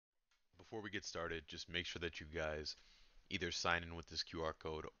before we get started, just make sure that you guys either sign in with this QR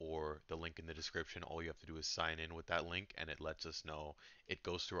code or the link in the description. All you have to do is sign in with that link and it lets us know it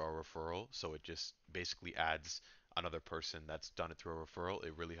goes through our referral. So it just basically adds another person that's done it through a referral.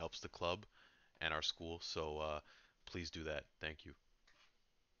 It really helps the club and our school. So please do that. Thank you.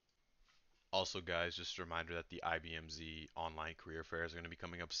 Also, guys, just a reminder that the IBMZ online career fairs are going to be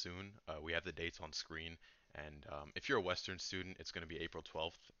coming up soon. We have the dates on screen, and if you're a Western student, it's going to be April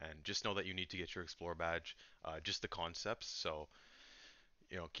 12th. And just know that you need to get your Xplore badge, just the concepts. So,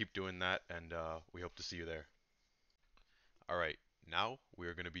 keep doing that, and we hope to see you there. All right, now we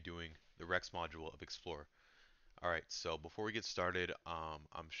are going to be doing the REXX module of Xplore. All right, so before we get started,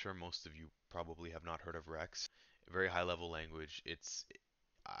 I'm sure most of you probably have not heard of REXX. A very high level language.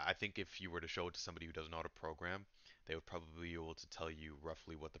 I think if you were to show it to somebody who doesn't know how to program, they would probably be able to tell you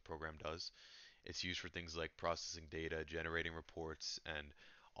roughly what the program does. It's used for things like processing data, generating reports, and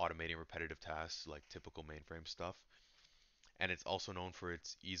automating repetitive tasks like typical mainframe stuff. And it's also known for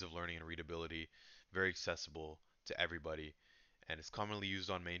its ease of learning and readability, very accessible to everybody, and it's commonly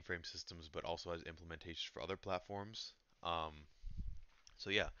used on mainframe systems, but also has implementations for other platforms. So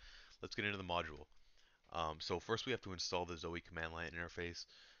yeah, let's get into the module. So first we have to install the Zoe command line interface.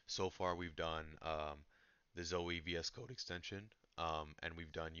 So far we've done the Zoe VS Code extension, and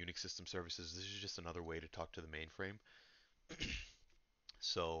we've done Unix system services. This is just another way to talk to the mainframe.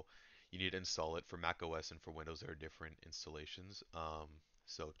 So you need to install it for Mac OS and for Windows. There are different installations.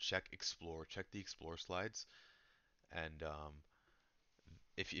 So check Xplore, check the Xplore slides, and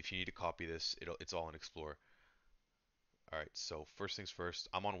if you need to copy this, it's all in Xplore. All right. So first things first,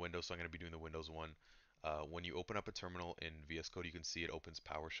 I'm on Windows, so I'm going to be doing the Windows one. When you open up a terminal in VS Code, you can see it opens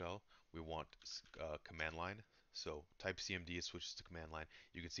PowerShell. We want command line. So type CMD, it switches to command line.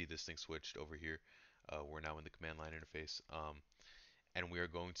 You can see this thing switched over here. We're now in the command line interface. And we are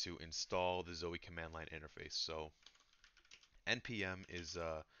going to install the Zoe command line interface. So npm is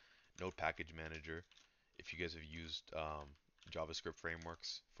Node Package Manager. If you guys have used JavaScript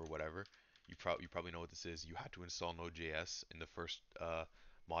frameworks for whatever, you probably know what this is. You had to install Node.js in the first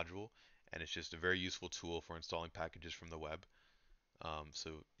module, and it's just a very useful tool for installing packages from the web.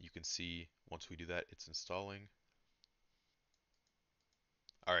 So you can see once we do that, it's installing.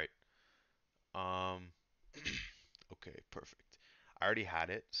 All right. Um, okay, perfect. I already had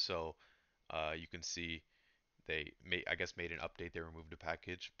it, so you can see I guess made an update. They removed a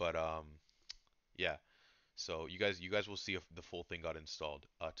package, but yeah. So you guys will see if the full thing got installed.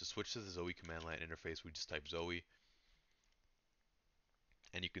 To switch to the Zoe command line interface, we just type Zoe,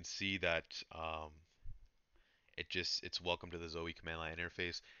 and you can see that it's welcome to the Zoe command line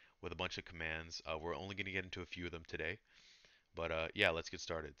interface with a bunch of commands. We're only going to get into a few of them today, but yeah, let's get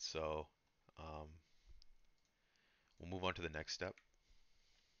started. So um, we'll move on to the next step.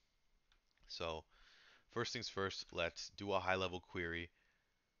 So first things first, let's do a high-level query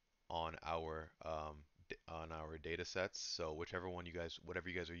on our data sets. So whatever you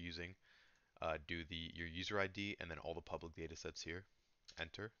guys are using, do your user ID and then all the public data sets here.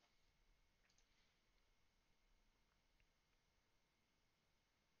 Enter.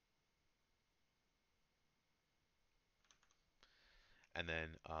 And then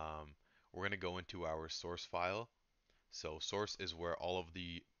we're going to go into our source file. So source is where all of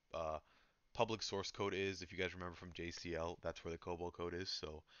the public source code is. If you guys remember from JCL, that's where the COBOL code is.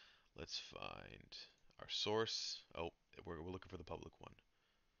 So let's find our source. Oh, we're looking for the public one.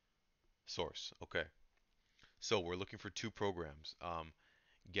 Source. Okay. So we're looking for two programs,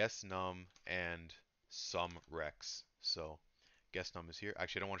 guessNum and sumRex. So guessNum is here.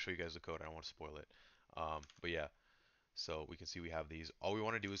 Actually, I don't want to show you guys the code. I don't want to spoil it. But yeah, so we can see we have these. All we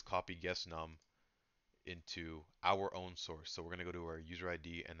want to do is copy guessNum into our own source. So we're going to go to our user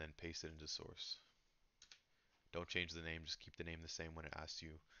ID and then paste it into source. Don't change the name, just keep the name the same when it asks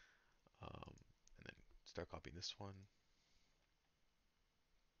you. And then start copying this one.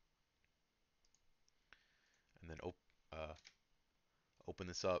 And then open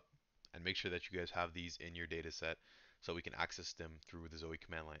this up and make sure that you guys have these in your data set so we can access them through the Zoe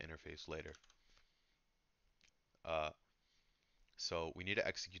command line interface later. Uh, so we need to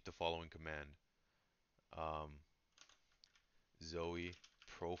execute the following command. Um, Zoe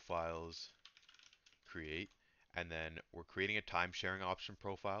profiles create, and then we're creating a time sharing option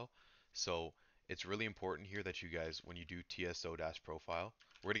profile. So it's really important here that you guys, when you do TSO-profile,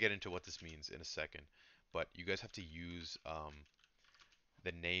 we're going to get into what this means in a second, but you guys have to use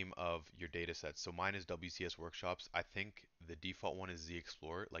the name of your data set. So mine is WCS Workshops. I think the default one is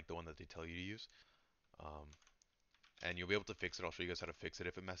ZXplorer, like the one that they tell you to use. Um, and you'll be able to fix it. I'll show you guys how to fix it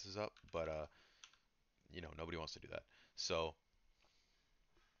if it messes up, but nobody wants to do that. So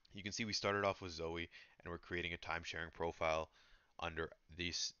You can see we started off with Zoe and we're creating a time sharing profile under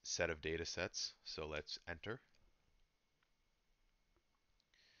this set of data sets. So let's enter.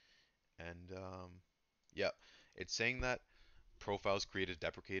 And yeah, it's saying that profiles created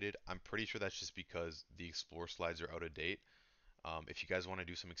deprecated. I'm pretty sure that's just because the Explore slides are out of date. If you guys want to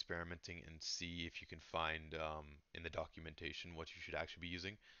do some experimenting and see if you can find in the documentation what you should actually be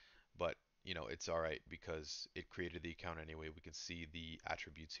using, but it's all right because it created the account anyway. We can see the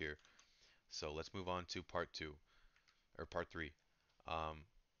attributes here. So let's move on to part two or part three. Um,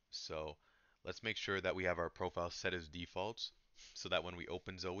 so let's make sure that we have our profile set as defaults so that when we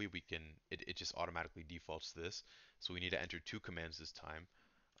open Zoe, it just automatically defaults to this. So we need to enter two commands this time.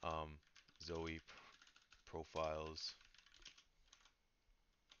 Um, Zoe profiles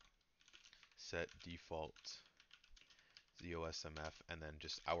set default ZOSMF and then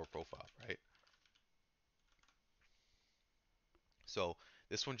just our profile, right? So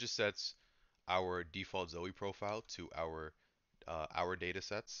this one just sets our default Zoe profile to our data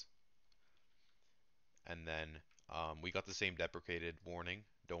sets, and then we got the same deprecated warning.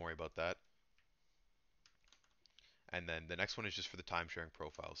 Don't worry about that. And then the next one is just for the time sharing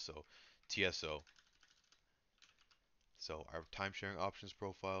profile. So TSO. So our time sharing options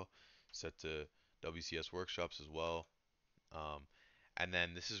profile set to WCS workshops as well. Um, and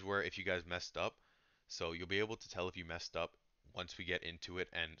then this is where if you guys messed up, so you'll be able to tell if you messed up once we get into it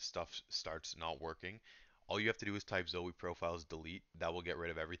and stuff starts not working. All you have to do is type Zoe profiles delete. That will get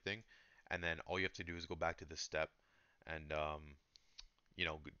rid of everything. And then all you have to do is go back to this step and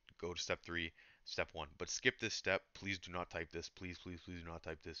go to step three, step one. But skip this step. Please do not type this. Please, please, please do not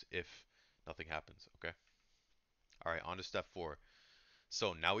type this if nothing happens. Okay. All right. On to step four.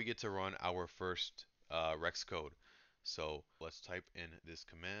 So now we get to run our first REXX code. So let's type in this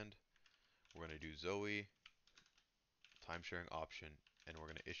command. We're going to do Zoe time sharing option, and we're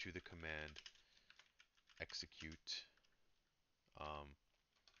going to issue the command execute um,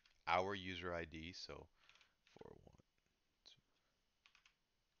 our user ID. So 401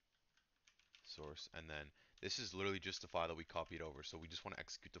 source, and then this is literally just the file that we copied over. So we just want to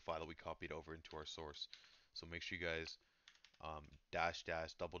execute the file that we copied over into our source. So make sure you guys dash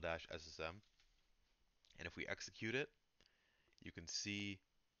dash double dash SSM, and if we execute it, you can see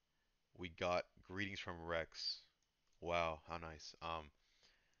we got greetings from Rex. Wow, how nice.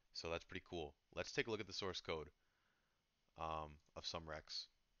 So that's pretty cool. Let's take a look at the source code of some Rex.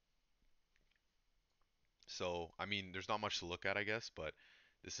 So, I mean, there's not much to look at, I guess, but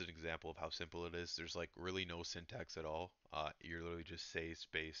this is an example of how simple it is. There's like really no syntax at all. You're literally just say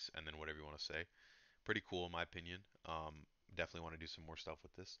space and then whatever you want to say. Pretty cool in my opinion. Definitely want to do some more stuff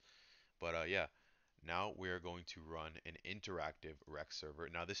with this. But yeah, now we are going to run an interactive Rex server.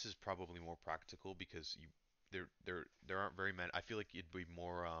 Now this is probably more practical because there aren't very many. I feel like it'd be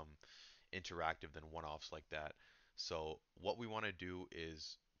more interactive than one-offs like that. So what we want to do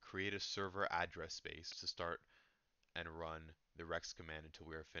is create a server address space to start and run the rex command until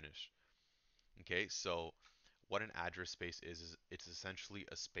we are finished. Okay, so what an address space is it's essentially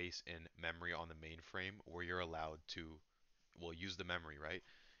a space in memory on the mainframe where you're allowed to, well, use the memory, right?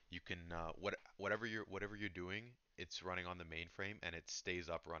 You can whatever you're doing, it's running on the mainframe and it stays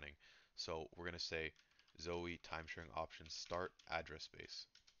up running. So we're gonna say Zoe time sharing options start address space,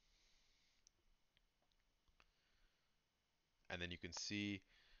 and then you can see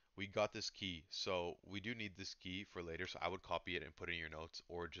we got this key. So we do need this key for later. So I would copy it and put it in your notes,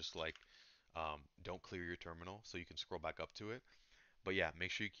 or just like don't clear your terminal so you can scroll back up to it. But yeah,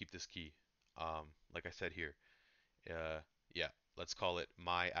 make sure you keep this key. Like I said here, uh, yeah, let's call it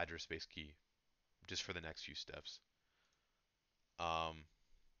my address space key just for the next few steps. Um,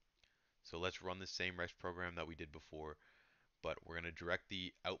 so let's run the same Rex program that we did before, but we're going to direct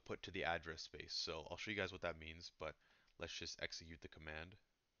the output to the address space. So I'll show you guys what that means, but let's just execute the command.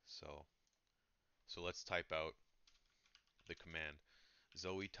 So let's type out the command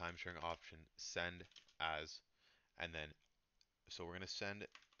Zoe time sharing option send as, and then so we're going to send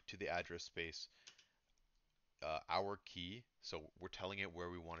to the address space our key. So we're telling it where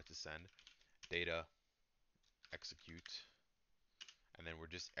we want it to send data execute, and then we're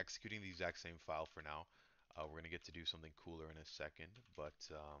just executing the exact same file for now. We're going to get to do something cooler in a second, but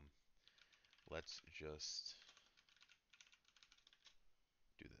let's just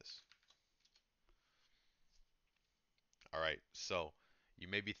do this. All right, so you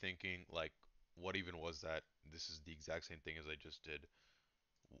may be thinking like, what even was that? This is the exact same thing as I just did.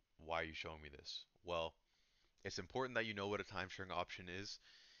 Why are you showing me this? Well, it's important that you know what a time sharing option is.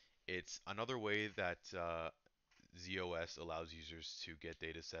 It's another way that ZOS allows users to get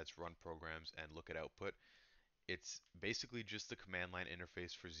data sets, run programs, and look at output. It's basically just the command line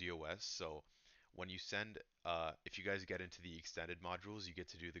interface for ZOS. So when you send, if you guys get into the extended modules, you get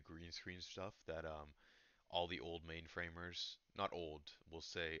to do the green screen stuff that all the old mainframers, not old, we'll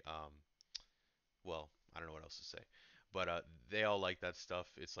say, well, I don't know what else to say, but they all like that stuff.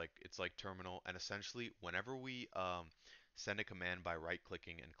 It's like terminal, and essentially, whenever we send a command by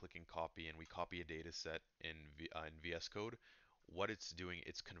right-clicking and clicking copy, and we copy a data set in VS Code, what it's doing,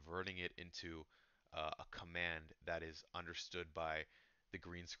 it's converting it into a command that is understood by the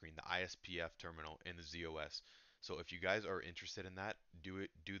green screen, the ISPF terminal in the ZOS. So if you guys are interested in that, do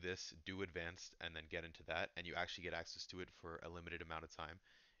this, do advanced, and then get into that, and you actually get access to it for a limited amount of time.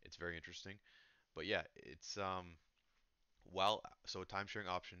 It's very interesting. But yeah, it's while so a time sharing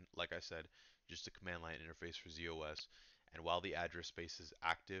option, like I said, just a command line interface for ZOS. And while the address space is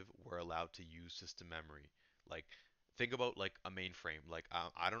active, we're allowed to use system memory. Like think about like a mainframe. Like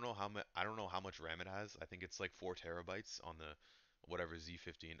I don't know how much RAM it has. I think it's like 4 TB on the whatever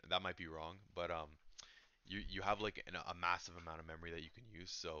Z15. That might be wrong, but you have like a massive amount of memory that you can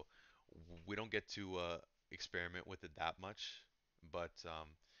use. So we don't get to experiment with it that much, but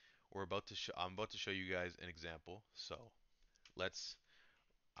I'm about to show you guys an example. So let's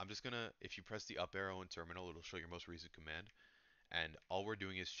I'm just gonna if you press the up arrow in terminal, it'll show your most recent command, and all we're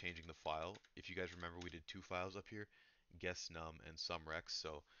doing is changing the file. If you guys remember, we did two files up here, guess num and sumrex.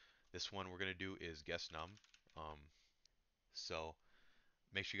 So this one we're gonna do is guess num. um, so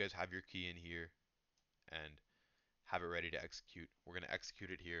make sure you guys have your key in here and have it ready to execute. We're gonna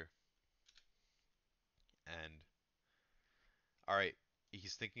execute it here. And all right,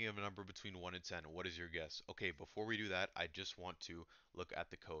 he's thinking of a number between 1 and 10. What is your guess? Okay, before we do that, I just want to look at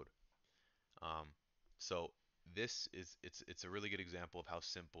the code. Um, so this is it's a really good example of how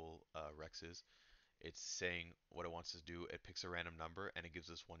simple REXX is. It's saying what it wants to do. It picks a random number and it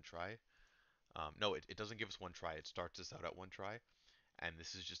gives us one try. No, it doesn't give us one try. It starts us out at one try, and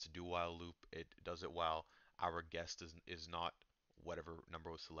this is just a do while loop. It does it while our guess is not whatever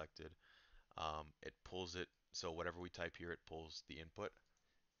number was selected. It pulls it, so whatever we type here, it pulls the input,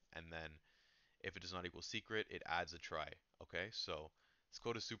 and then if it does not equal secret, it adds a try. Okay, so this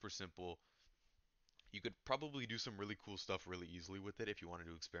code is super simple. You could probably do some really cool stuff really easily with it if you wanted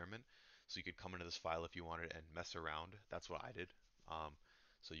to experiment. So you could come into this file if you wanted and mess around. That's what I did. Um,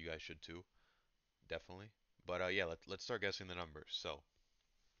 so you guys should too, definitely. But yeah, let's start guessing the number. So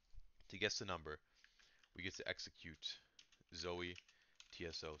to guess the number, we get to execute Zoe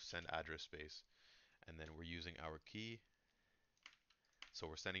TSO send address space, and then we're using our key. So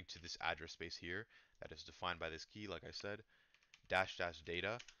we're sending to this address space here that is defined by this key, like I said, dash dash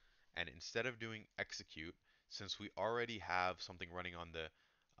data. And instead of doing execute, since we already have something running on the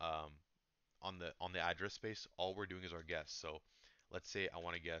um, on the address space, all we're doing is our guess. So let's say I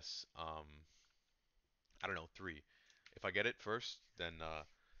want to guess I don't know 3. If I get it first, then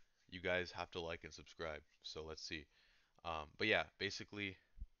you guys have to like and subscribe. So let's see. But yeah, basically,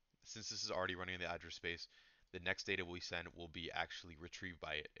 since this is already running in the address space, the next data we send will be actually retrieved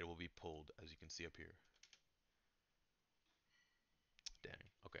by it. It will be pulled, as you can see up here. Dang.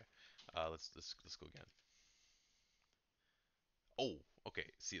 Okay. Let's go again. Oh, okay.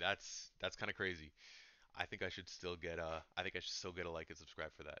 See, that's kind of crazy. I think I should still get a like and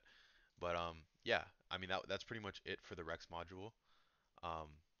subscribe for that. But yeah, I mean that's pretty much it for the REXX module. Um,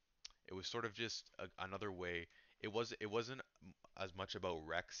 it was sort of just another way. It wasn't as much about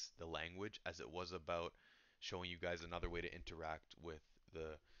REXX the language as it was about showing you guys another way to interact with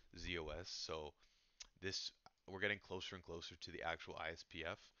the ZOS. So this we're getting closer and closer to the actual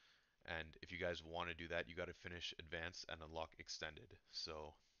ISPF. And if you guys want to do that, you got to finish advanced and unlock extended.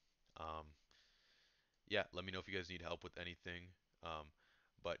 So um, yeah, let me know if you guys need help with anything. Um,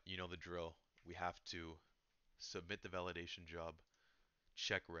 but you know the drill. We have to submit the validation job,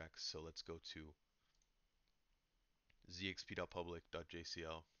 check REXX. So let's go to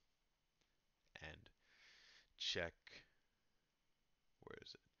zxp.public.jcl and check. Where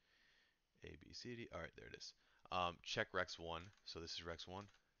is it? A, B, C, D. All right, there it is. Check REXX1. So this is REXX1.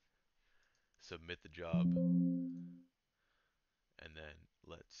 Submit the job, and then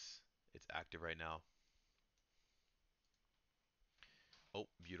it's active right now. Oh,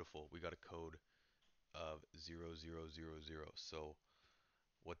 beautiful. We got a code of 0000. So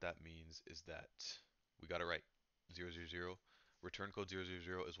what that means is that we got it right. 000. Return code 000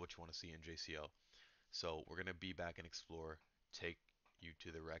 is what you want to see in JCL. So we're going to be back in Xplore, take you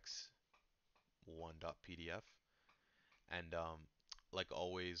to the rex1.pdf, and like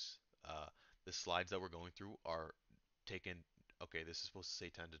always, the slides that we're going through are taken. Okay, this is supposed to say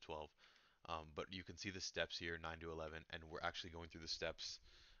 10 to 12, but you can see the steps here, 9 to 11, and we're actually going through the steps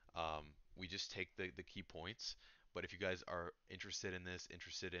we just take the key points. But if you guys are interested in this,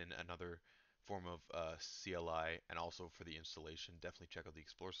 interested in another form of CLI, and also for the installation, definitely check out the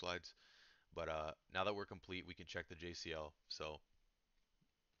Xplore slides. But now that we're complete, we can check the JCL. So,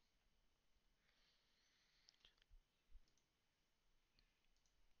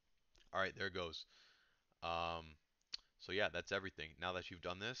 all right, there it goes. Um, so yeah, that's everything. Now that you've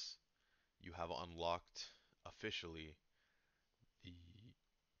done this, you have unlocked officially the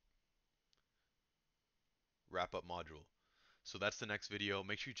wrap up module. So that's the next video.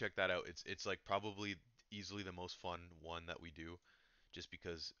 Make sure you check that out. It's like probably easily the most fun one that we do, just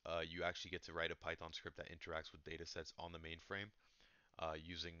because you actually get to write a Python script that interacts with data sets on the mainframe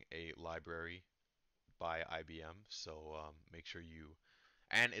using a library by IBM. So make sure you,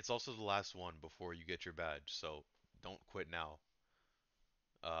 and it's also the last one before you get your badge. So don't quit now.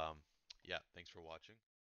 Um, yeah, thanks for watching.